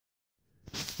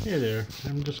Hey there,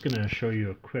 I'm just going to show you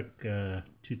a quick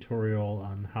tutorial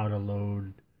on how to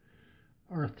load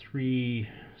R3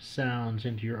 sounds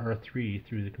into your R3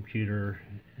 through the computer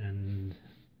and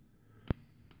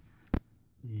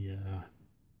the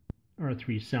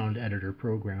R3 sound editor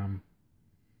program.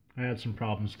 I had some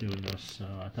problems doing this, so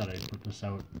I thought I'd put this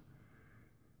out.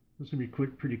 This is going to be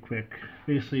pretty quick.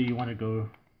 Basically, you want to go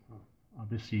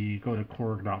to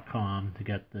Korg.com to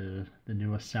get the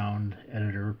newest sound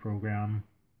editor program,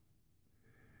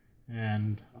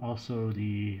 and also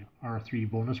the R3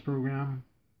 bonus program,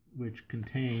 which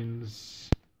contains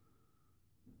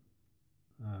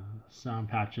sound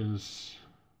patches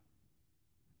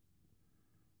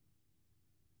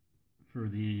for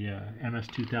the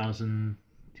MS2000,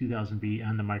 2000B,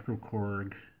 and the micro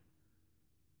Korg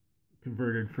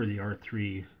converted for the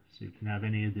R3, so you can have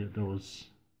any of those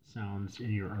sounds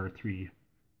in your R3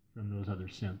 from those other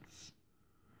synths.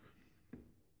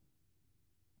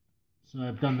 So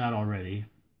I've done that already.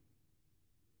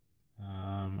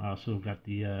 I also got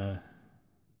the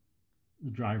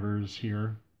drivers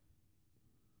here,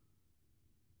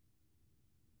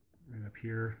 right up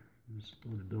here. Just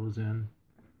loaded those in.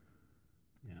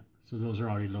 Yeah, so those are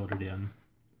already loaded in.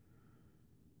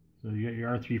 So you got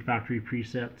your R3 factory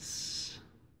presets,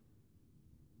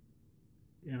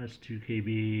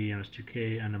 MS2KB,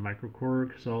 MS2K, and the micro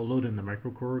Korg. So I'll load in the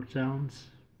micro Korg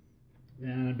sounds,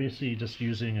 and I'm basically just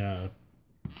using a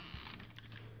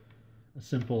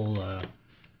simple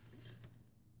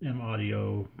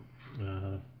M-Audio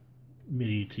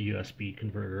MIDI to USB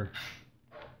converter,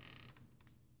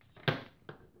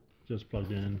 just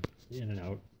plugged in and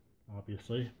out,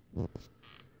 obviously.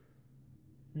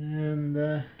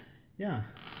 And yeah,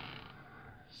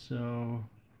 so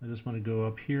I just want to go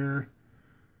up here,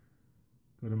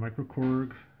 go to micro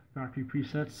Korg factory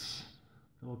presets,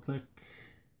 double click,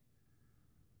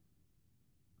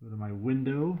 go to my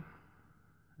window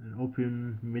and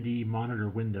open MIDI monitor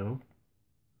window.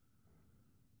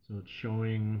 So it's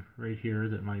showing right here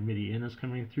that my MIDI in is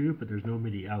coming through, but there's no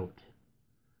MIDI out.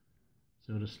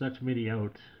 So to select MIDI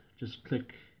out, just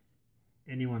click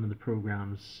any one of the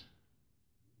programs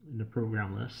in the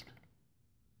program list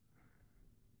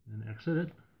and exit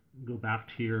it. Go back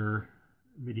to your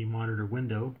MIDI monitor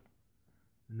window,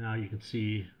 and now you can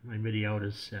see my MIDI out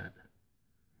is set.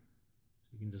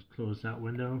 So you can just close that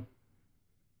window,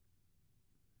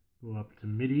 go up to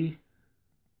MIDI,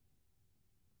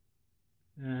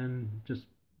 and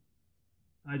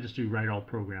I just do write all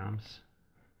programs.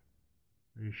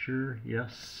 Are you sure?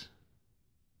 Yes.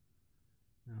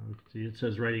 Now you can see it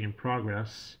says writing in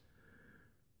progress.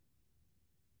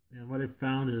 And what I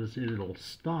found is it'll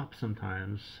stop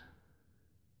sometimes.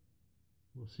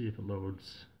 We'll see if it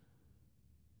loads.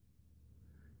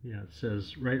 Yeah, it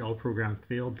says write all program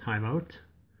failed, timeout.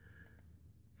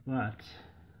 But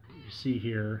you see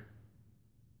here,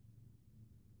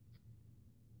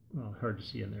 well, hard to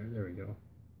see in there. There we go.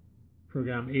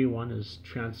 Program A1 is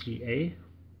Transy A.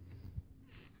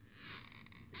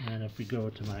 And if we go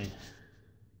to my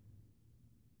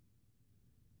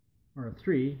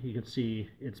R3, you can see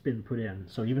it's been put in.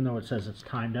 So even though it says it's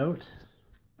timed out,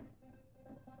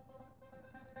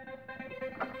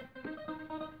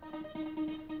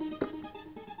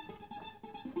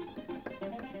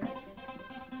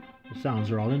 the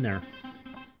sounds are all in there.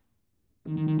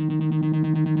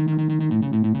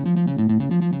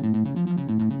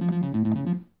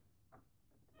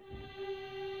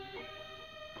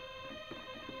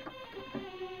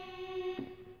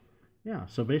 Yeah,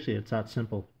 so basically it's that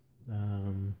simple.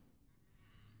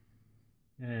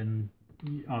 And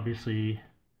obviously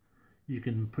you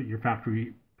can put your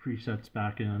factory presets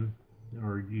back in,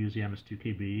 or use the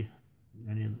MS2KB,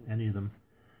 any of them.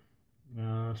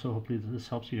 So hopefully this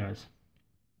helps you guys.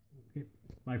 Okay,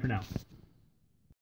 bye for now.